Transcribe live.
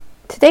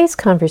Today's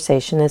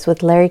conversation is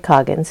with Larry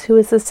Coggins, who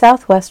is the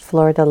Southwest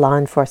Florida Law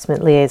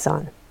Enforcement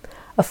Liaison.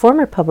 A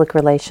former public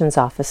relations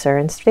officer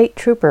and state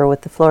trooper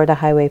with the Florida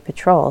Highway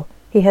Patrol,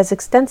 he has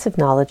extensive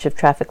knowledge of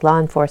traffic law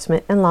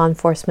enforcement and law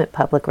enforcement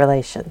public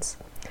relations.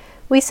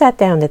 We sat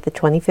down at the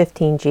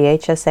 2015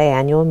 GHSA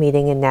annual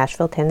meeting in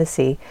Nashville,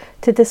 Tennessee,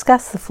 to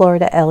discuss the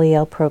Florida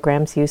LEL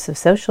program's use of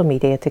social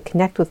media to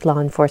connect with law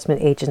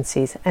enforcement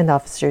agencies and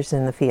officers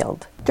in the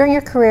field. During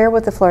your career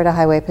with the Florida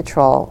Highway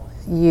Patrol,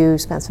 you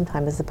spent some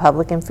time as a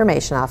public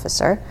information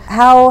officer.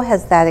 How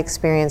has that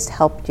experience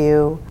helped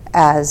you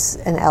as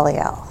an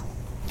LEL?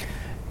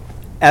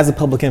 As a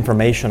public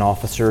information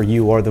officer,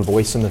 you are the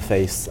voice and the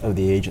face of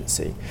the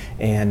agency.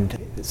 And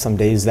some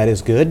days that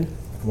is good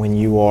when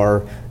you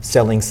are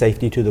selling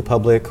safety to the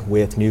public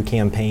with new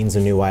campaigns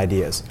and new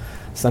ideas.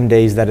 Some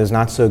days that is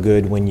not so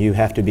good when you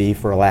have to be,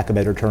 for a lack of a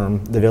better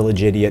term, the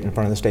village idiot in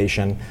front of the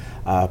station,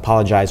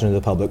 apologizing to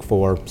the public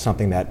for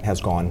something that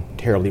has gone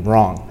terribly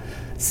wrong.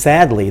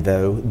 Sadly,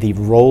 though, the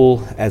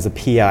role as a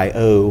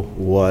PIO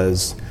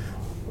was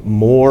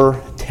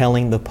more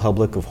telling the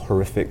public of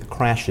horrific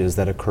crashes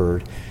that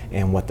occurred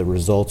and what the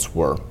results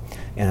were.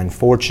 And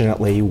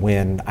unfortunately,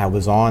 when I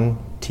was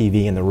on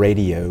TV and the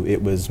radio,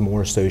 it was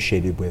more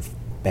associated with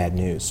bad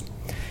news.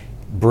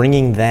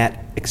 Bringing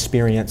that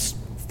experience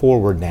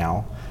forward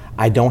now,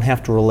 I don't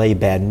have to relay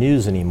bad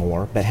news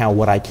anymore, but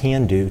what I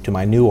can do to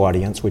my new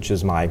audience, which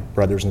is my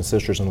brothers and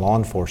sisters in law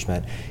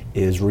enforcement,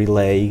 is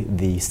relay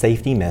the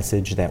safety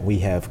message that we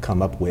have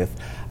come up with,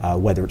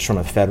 whether it's from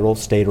a federal,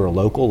 state, or a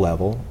local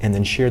level, and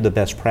then share the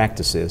best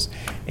practices.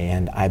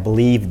 And I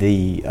believe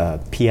the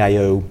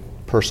PIO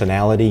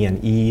personality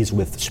and ease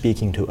with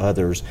speaking to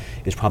others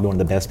is probably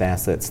one of the best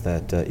assets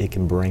that it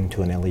can bring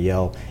to an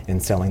LEL in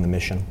selling the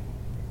mission.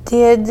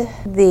 Did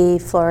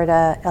the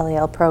Florida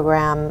LEL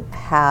program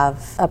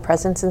have a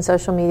presence in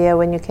social media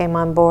when you came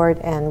on board,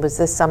 and was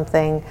this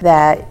something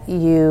that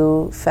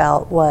you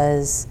felt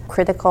was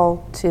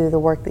critical to the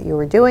work that you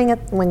were doing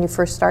when you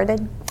first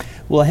started?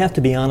 Well, I have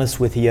to be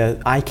honest with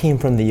you. I came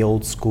from the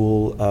old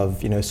school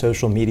of,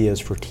 social media is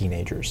for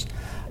teenagers.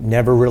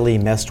 Never really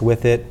messed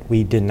with it.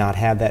 We did not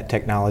have that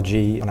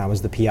technology when I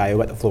was the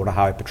PIO at the Florida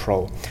Highway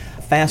Patrol.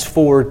 Fast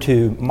forward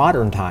to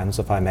modern times,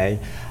 if I may,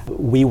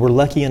 we were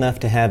lucky enough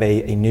to have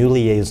a new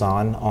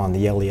liaison on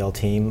the LEL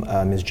team,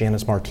 Ms.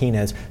 Janice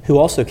Martinez, who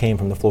also came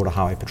from the Florida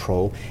Highway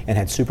Patrol and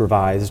had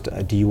supervised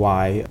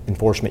DUI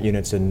enforcement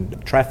units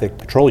and traffic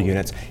patrol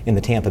units in the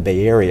Tampa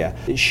Bay area.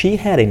 She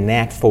had a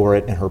knack for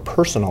it in her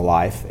personal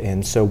life,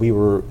 and so we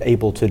were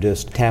able to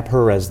just tap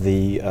her as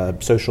the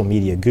social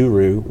media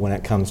guru when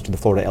it comes to the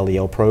Florida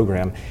LEL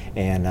program,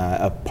 and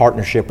a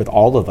partnership with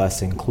all of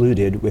us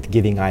included with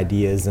giving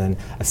ideas and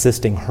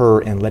assisting her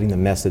and letting the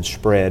message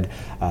spread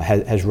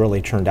has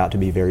really turned out to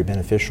be very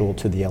beneficial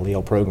to the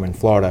LEL program in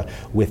Florida,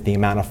 with the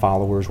amount of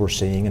followers we're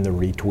seeing and the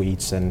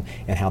retweets and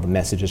how the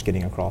message is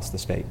getting across the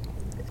state.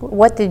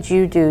 What did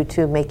you do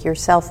to make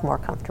yourself more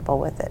comfortable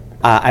with it?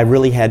 I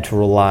really had to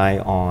rely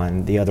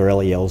on the other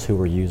LELs who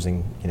were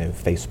using,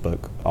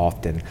 Facebook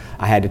often.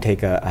 I had to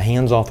take a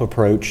hands-off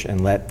approach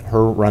and let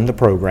her run the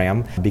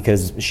program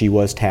because she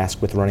was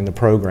tasked with running the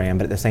program.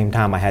 But at the same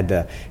time, I had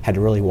to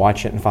really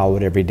watch it and follow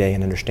it every day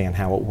and understand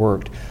how it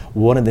worked.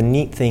 One of the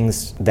neat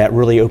things that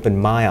really opened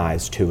my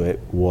eyes to it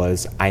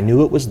was I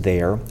knew it was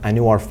there. I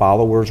knew our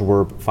followers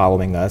were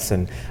following us,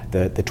 and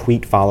the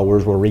tweet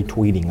followers were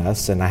retweeting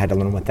us, and I had to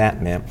learn what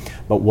that meant.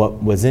 But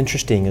what was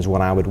interesting is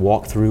when I would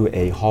walk through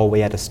a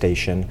hallway at a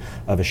station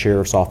of a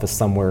sheriff's office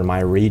somewhere in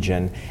my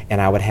region, and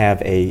I would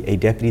have a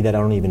deputy that I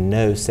don't even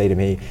know say to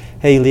me,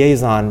 "Hey,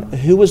 liaison,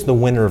 who was the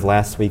winner of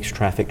last week's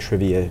Traffic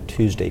Trivia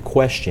Tuesday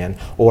question?"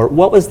 Or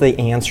what was the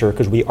answer,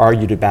 because we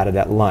argued about it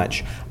at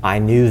lunch. I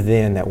knew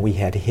then that we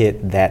had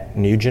hit that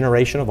new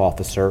generation of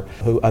officer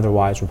who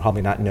otherwise would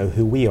probably not know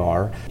who we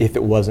are if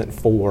it wasn't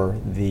for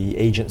the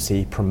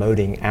agency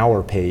promoting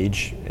our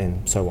page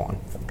and so on.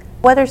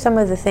 What are some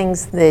of the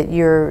things that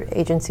your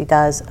agency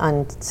does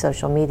on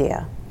social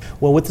media?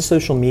 Well, with the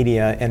social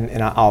media,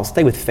 and I'll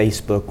stay with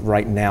Facebook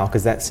right now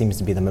because that seems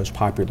to be the most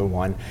popular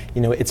one.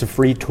 It's a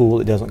free tool.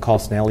 It doesn't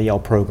cost an LEL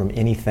program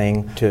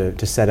anything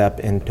to set up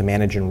and to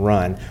manage and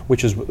run,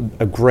 which is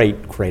a great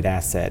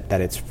asset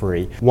that it's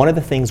free. One of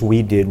the things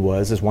we did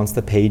is once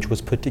the page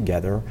was put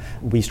together,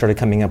 we started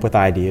coming up with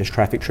ideas.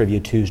 Traffic Trivia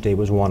Tuesday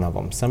was one of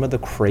them. Some of the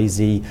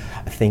crazy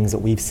things that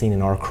we've seen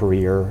in our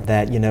career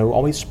that,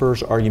 always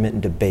spurs argument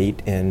and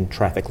debate in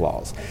traffic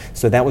laws.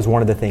 So that was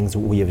one of the things that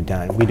we have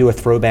done. We do a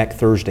Throwback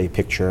Thursday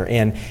picture,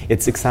 and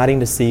it's exciting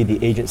to see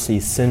the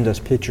agencies send us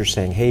pictures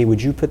saying, "Hey,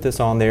 would you put this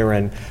on there,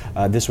 and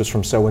this was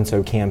from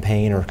so-and-so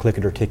campaign or Click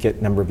It or Ticket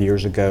a number of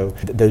years ago."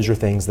 Those are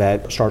things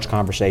that starts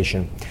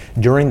conversation.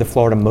 During the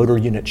Florida Motor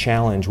Unit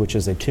Challenge, which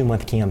is a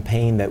 2-month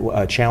campaign,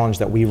 challenge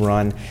that we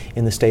run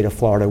in the state of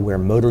Florida, where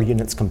motor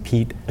units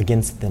compete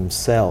against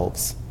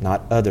themselves,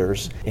 not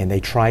others, and they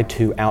try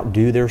to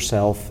outdo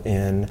themselves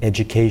in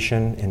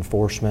education,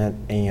 enforcement,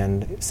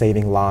 and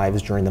saving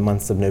lives during the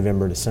months of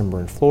November, December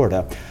in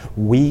Florida.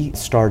 we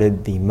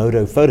started the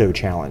Moto Photo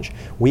Challenge.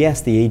 We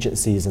asked the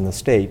agencies in the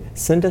state,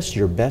 send us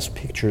your best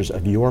pictures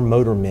of your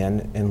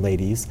motormen and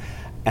ladies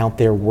out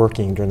there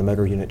working during the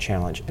Motor Unit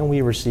Challenge. And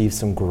we received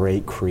some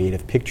great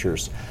creative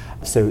pictures.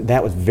 So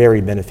that was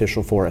very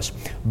beneficial for us.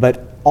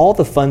 But all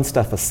the fun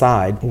stuff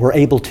aside, we're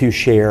able to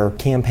share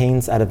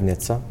campaigns out of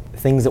NHTSA,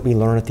 things that we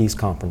learn at these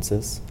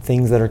conferences,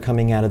 things that are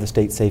coming out of the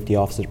State Safety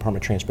Office of the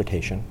Department of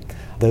Transportation.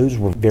 Those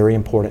were very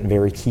important and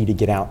very key to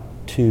get out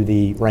to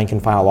the rank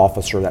and file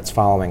officer that's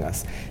following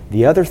us.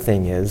 The other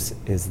thing is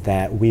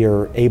that we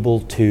are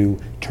able to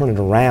turn it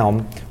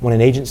around when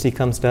an agency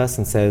comes to us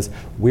and says,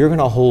 we're going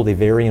to hold a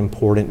very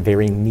important,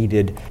 very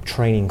needed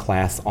training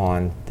class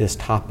on this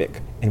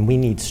topic, and we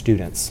need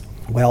students.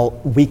 Well,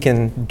 we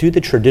can do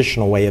the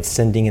traditional way of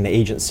sending an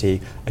agency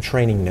a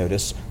training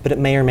notice, but it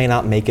may or may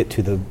not make it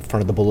to the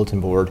front of the bulletin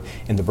board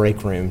in the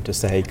break room to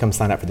say, come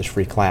sign up for this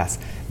free class.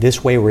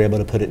 This way we're able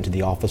to put it into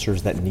the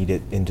officers that need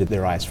it into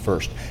their eyes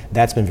first.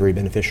 That's been very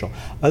beneficial.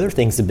 Other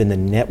things have been the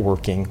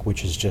networking,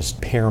 which is just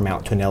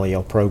paramount to an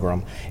LEL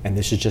program, and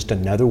this is just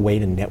another way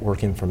to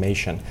network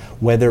information.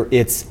 Whether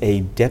it's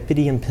a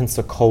deputy in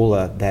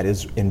Pensacola that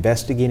is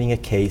investigating a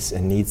case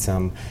and needs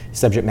some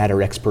subject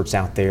matter experts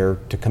out there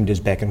to come to his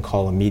beck and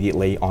call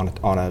immediately on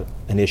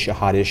an issue, a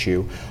hot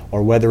issue,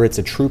 or whether it's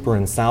a trooper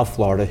in South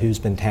Florida who's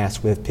been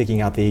tasked with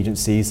picking out the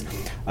agency's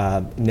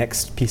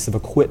next piece of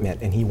equipment,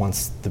 and he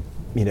wants the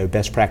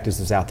best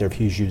practices out there of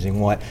who's using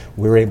what.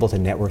 We're able to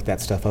network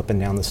that stuff up and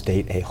down the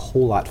state a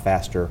whole lot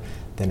faster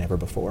than ever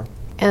before.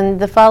 And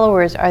the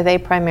followers, are they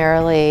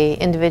primarily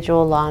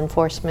individual law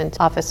enforcement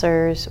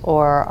officers,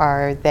 or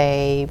are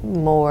they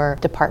more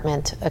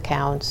department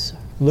accounts?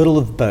 Little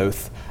of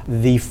both.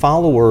 The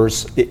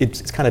followers,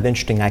 it's kind of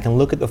interesting. I can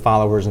look at the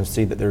followers and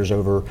see that there's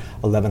over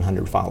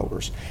 1,100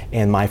 followers.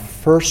 And my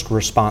first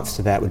response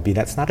to that would be,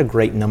 that's not a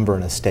great number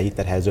in a state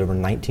that has over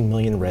 19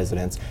 million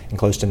residents and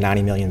close to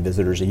 90 million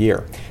visitors a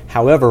year.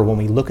 However, when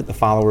we look at the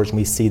followers and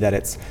we see that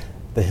it's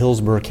the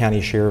Hillsborough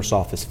County Sheriff's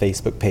Office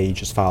Facebook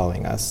page is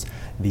following us,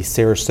 the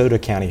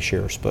Sarasota County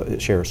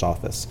Sheriff's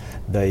Office,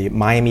 the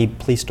Miami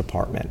Police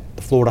Department,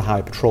 the Florida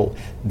Highway Patrol,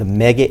 the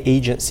mega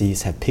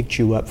agencies have picked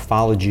you up,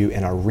 followed you,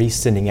 and are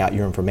resending out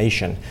your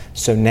information.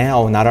 So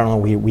now, not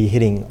only are we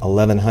hitting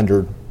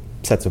 1,100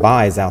 sets of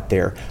eyes out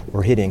there,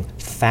 we're hitting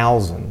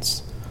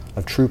thousands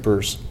of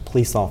troopers,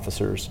 police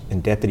officers,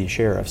 and deputy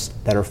sheriffs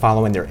that are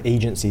following their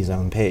agency's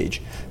own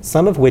page,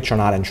 some of which are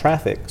not in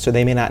traffic, so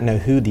they may not know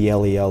who the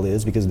LEL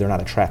is because they're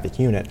not a traffic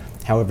unit.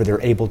 However,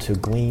 they're able to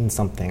glean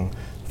something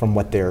from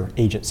what their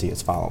agency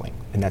is following,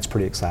 and that's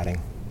pretty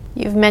exciting.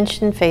 You've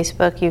mentioned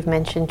Facebook, you've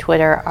mentioned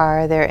Twitter.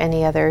 Are there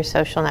any other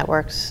social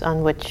networks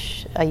on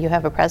which you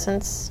have a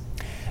presence?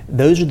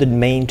 Those are the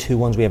main two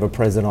ones we have a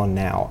presence on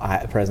now.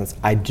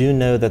 I do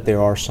know that there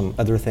are some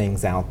other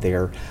things out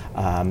there.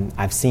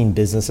 I've seen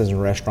businesses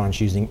and restaurants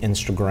using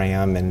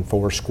Instagram and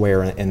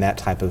Foursquare and that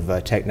type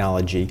of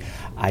technology.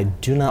 I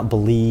do not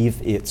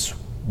believe it's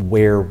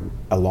where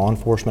a law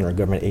enforcement or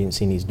government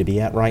agency needs to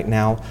be at right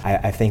now.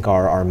 I think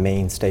our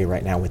mainstay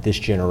right now with this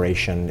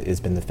generation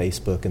has been the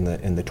Facebook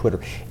and the Twitter.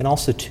 And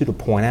also too, to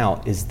point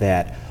out is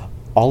that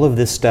all of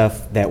this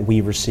stuff that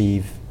we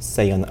receive,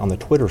 say on the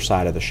Twitter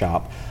side of the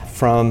shop,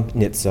 from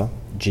NHTSA,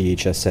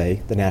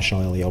 GHSA, the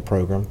National LEL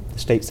Program, the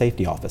State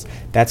Safety Office.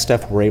 That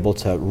stuff we're able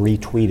to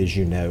retweet, as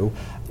you know,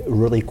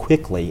 really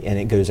quickly, and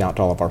it goes out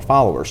to all of our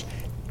followers.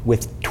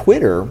 With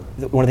Twitter,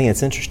 one thing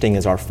that's interesting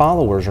is our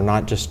followers are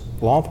not just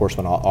law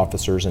enforcement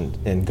officers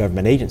and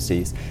government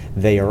agencies.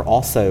 They are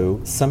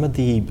also some of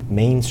the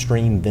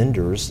mainstream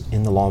vendors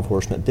in the law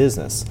enforcement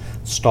business.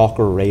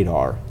 Stalker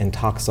Radar,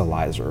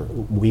 Intoxilizer,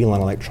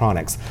 Wheeling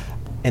Electronics.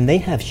 And they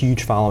have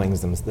huge followings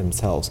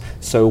themselves.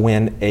 So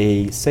when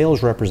a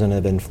sales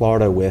representative in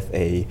Florida with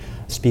a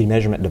speed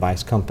measurement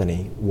device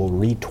company will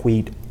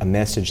retweet a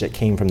message that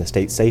came from the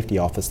State Safety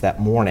Office that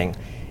morning,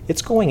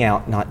 it's going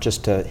out not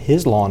just to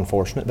his law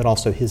enforcement, but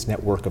also his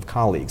network of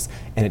colleagues,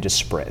 and it just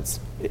spreads.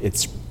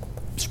 It's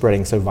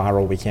spreading so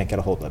viral we can't get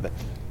a hold of it.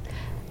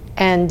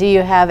 And do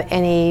you have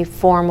any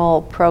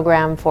formal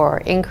program for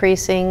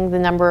increasing the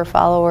number of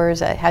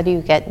followers? How do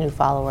you get new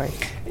followers?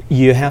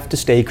 You have to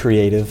stay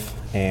creative.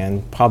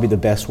 And probably the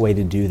best way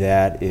to do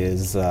that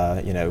is,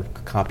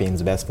 copying is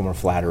the best form of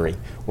flattery.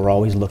 We're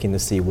always looking to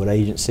see what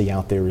agency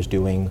out there is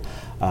doing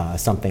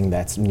something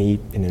that's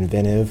neat and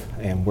inventive,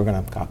 and we're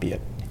going to copy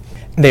it.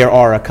 There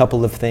are a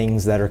couple of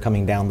things that are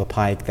coming down the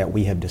pike that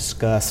we have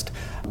discussed,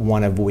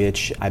 one of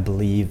which I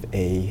believe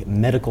a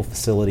medical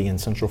facility in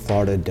Central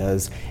Florida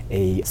does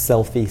a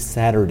selfie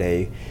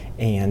Saturday,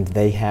 and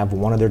they have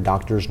one of their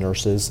doctors,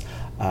 nurses,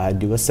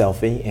 do a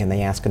selfie, and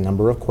they ask a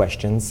number of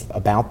questions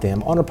about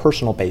them on a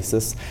personal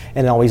basis,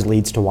 and it always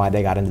leads to why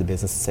they got into the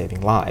business of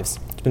saving lives.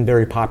 It's been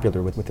very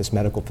popular with this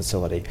medical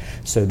facility.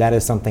 So that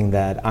is something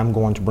that I'm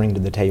going to bring to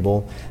the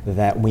table,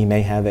 that we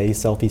may have a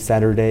selfie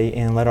Saturday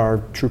and let our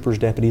troopers,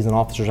 deputies, and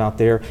officers out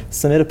there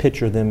submit a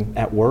picture of them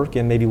at work,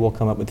 and maybe we'll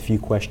come up with a few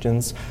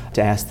questions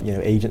to ask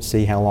the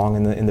agency how long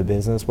in the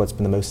business, what's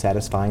been the most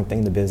satisfying thing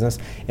in the business,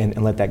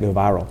 and let that go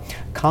viral.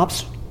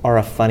 Cops are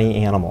a funny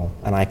animal,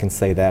 and I can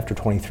say that after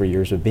 23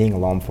 years of being a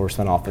law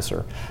enforcement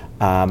officer.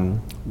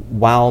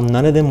 While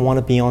none of them want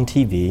to be on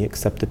TV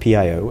except the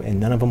PIO, and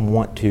none of them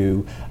want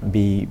to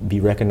be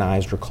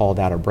recognized or called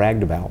out or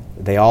bragged about,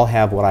 they all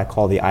have what I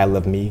call the I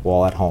love me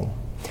wall at home.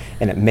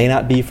 And it may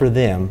not be for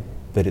them,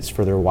 but it's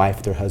for their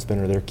wife, their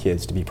husband, or their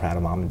kids to be proud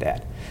of mom and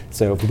dad.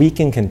 So if we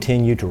can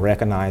continue to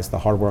recognize the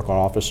hard work our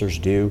officers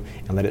do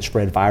and let it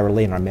spread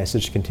virally and our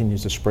message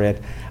continues to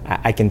spread,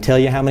 I can tell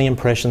you how many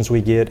impressions we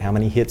get, how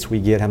many hits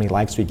we get, how many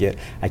likes we get.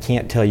 I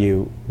can't tell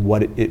you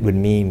what it would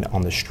mean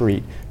on the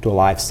street to a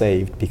life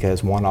saved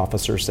because one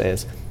officer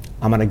says,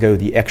 I'm gonna go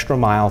the extra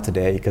mile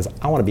today because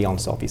I wanna be on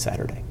Selfie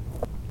Saturday.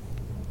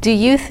 Do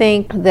you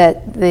think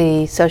that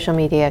the social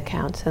media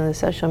accounts and the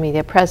social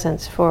media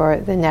presence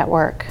for the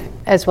network,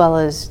 as well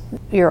as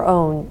your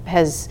own,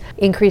 has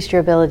increased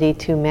your ability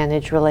to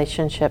manage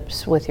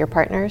relationships with your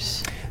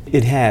partners?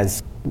 It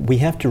has. We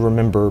have to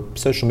remember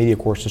social media, of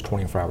course, is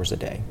 24 hours a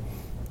day.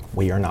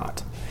 We are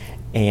not.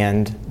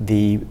 And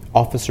the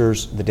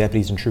officers, the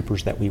deputies and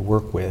troopers that we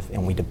work with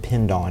and we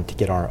depend on to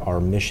get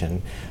our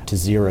mission to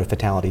zero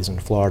fatalities in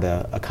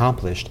Florida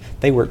accomplished,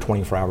 they work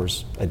 24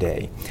 hours a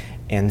day.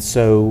 And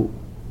so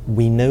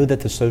we know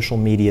that the social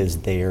media is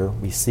there.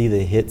 We see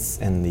the hits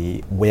and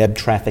the web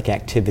traffic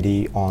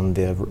activity on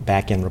the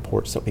back-end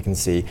reports that we can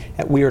see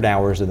at weird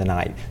hours of the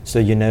night. So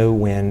you know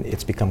when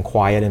it's become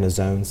quiet in a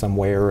zone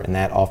somewhere and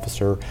that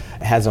officer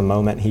has a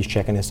moment, he's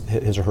checking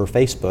his or her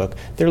Facebook,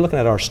 they're looking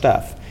at our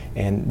stuff.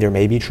 And there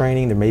may be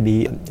training, there may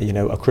be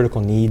a critical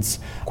needs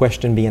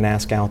question being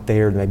asked out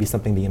there may be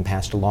something being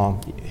passed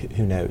along,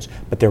 who knows.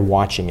 But they're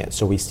watching it,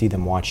 so we see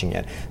them watching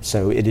it.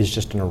 So it is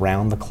just an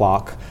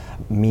around-the-clock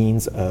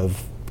means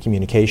of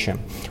communication.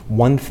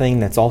 One thing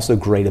that's also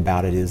great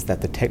about it is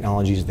that the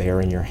technology is there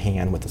in your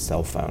hand with a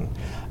cell phone.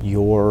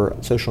 Your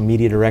social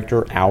media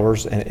director,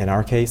 ours in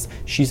our case,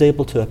 she's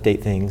able to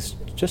update things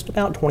just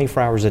about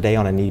 24 hours a day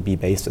on a need-be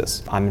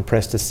basis. I'm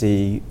impressed to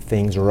see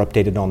things are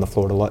updated on the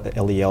Florida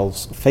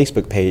LEL's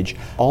Facebook page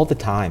all the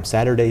time,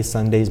 Saturdays,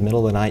 Sundays,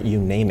 middle of the night, you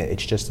name it.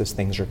 It's just as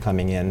things are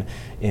coming in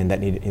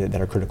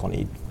that are critical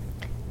need.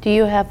 Do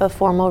you have a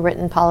formal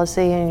written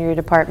policy in your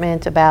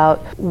department about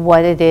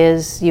what it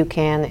is you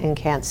can and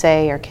can't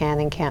say or can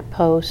and can't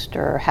post,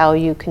 or how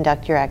you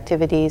conduct your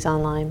activities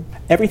online?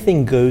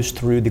 Everything goes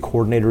through the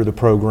coordinator of the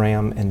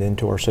program and then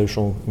to our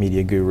social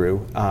media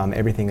guru.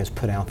 Everything is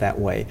put out that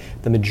way.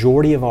 The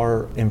majority of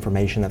our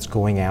information that's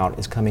going out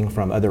is coming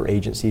from other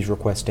agencies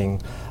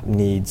requesting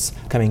needs,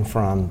 coming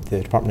from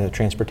the Department of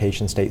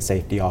Transportation State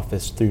Safety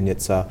Office through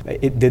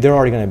NHTSA.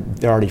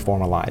 They're already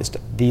formalized.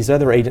 These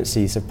other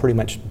agencies have pretty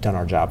much done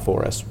our job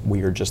for us.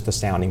 We are just the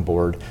sounding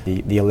board,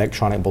 the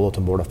electronic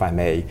bulletin board, if I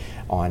may,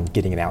 on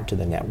getting it out to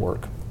the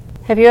network.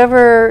 Have you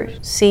ever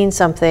seen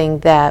something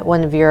that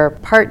one of your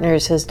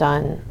partners has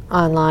done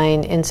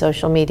online in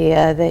social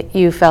media that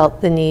you felt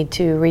the need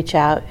to reach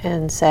out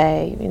and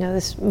say,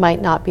 this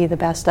might not be the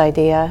best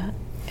idea?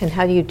 And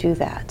how do you do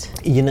that?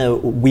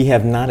 We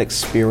have not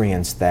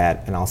experienced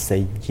that, and I'll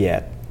say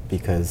yet,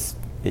 because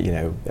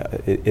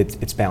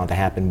it's bound to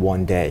happen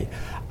one day.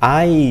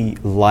 I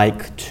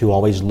like to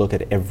always look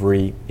at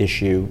every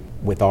issue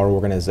with our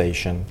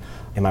organization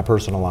in my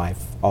personal life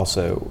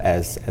also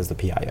as the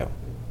PIO.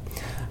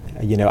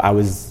 I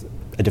was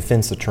a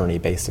defense attorney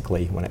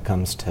basically when it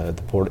comes to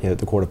the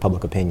court of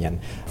public opinion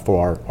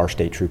for our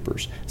state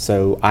troopers.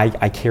 So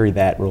I carry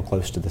that real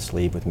close to the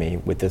sleeve with me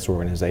with this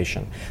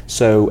organization.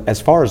 So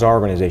as far as our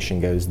organization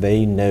goes,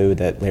 they know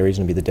that Larry's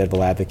going to be the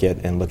devil advocate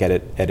and look at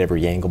it at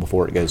every angle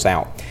before it goes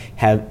out.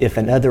 If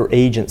another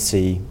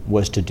agency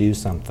was to do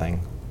something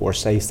or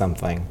say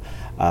something,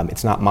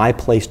 it's not my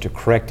place to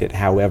correct it.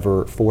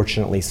 However,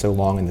 fortunately, so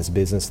long in this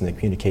business and the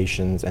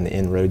communications and the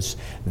inroads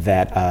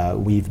that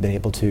we've been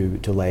able to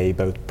lay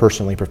both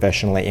personally,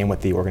 professionally, and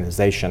with the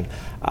organization,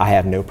 I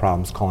have no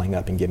problems calling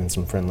up and giving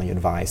some friendly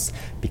advice,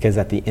 because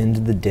at the end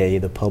of the day,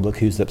 the public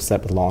who's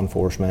upset with law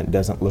enforcement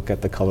doesn't look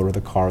at the color of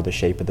the car, the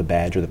shape of the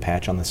badge, or the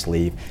patch on the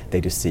sleeve.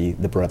 They just see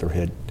the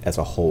brotherhood as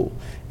a whole,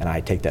 and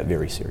I take that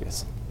very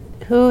serious.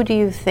 Who do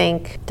you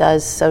think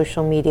does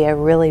social media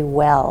really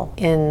well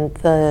in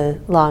the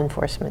law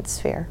enforcement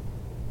sphere?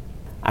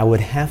 I would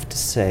have to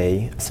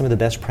say some of the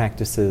best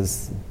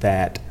practices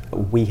that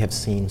we have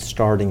seen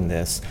starting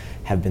this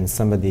have been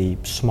some of the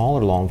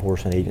smaller law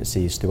enforcement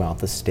agencies throughout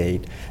the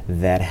state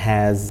that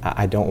has,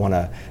 I don't want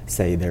to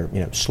say they're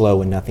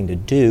slow and nothing to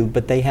do,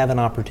 but they have an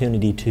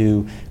opportunity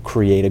to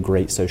create a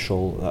great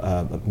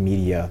social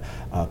media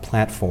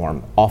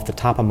platform. Off the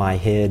top of my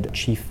head,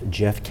 Chief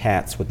Jeff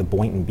Katz with the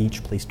Boynton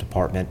Beach Police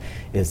Department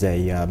is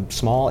a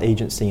small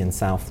agency in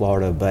South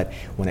Florida, but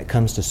when it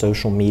comes to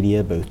social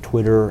media, both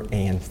Twitter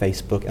and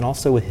Facebook, and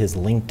also with his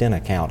LinkedIn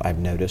account, I've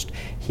noticed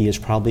he is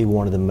probably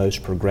one of the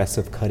most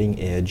progressive,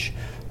 cutting-edge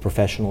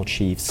professional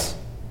chiefs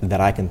that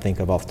I can think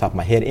of off the top of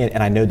my head,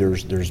 and I know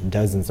there's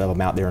dozens of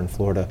them out there in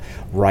Florida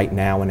right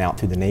now and out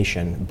through the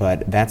nation,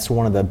 but that's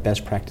one of the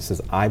best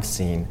practices I've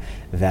seen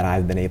that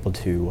I've been able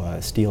to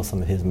steal some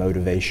of his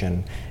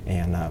motivation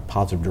and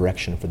positive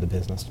direction for the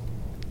business.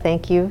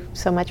 Thank you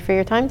so much for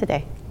your time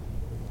today.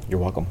 You're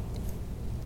welcome.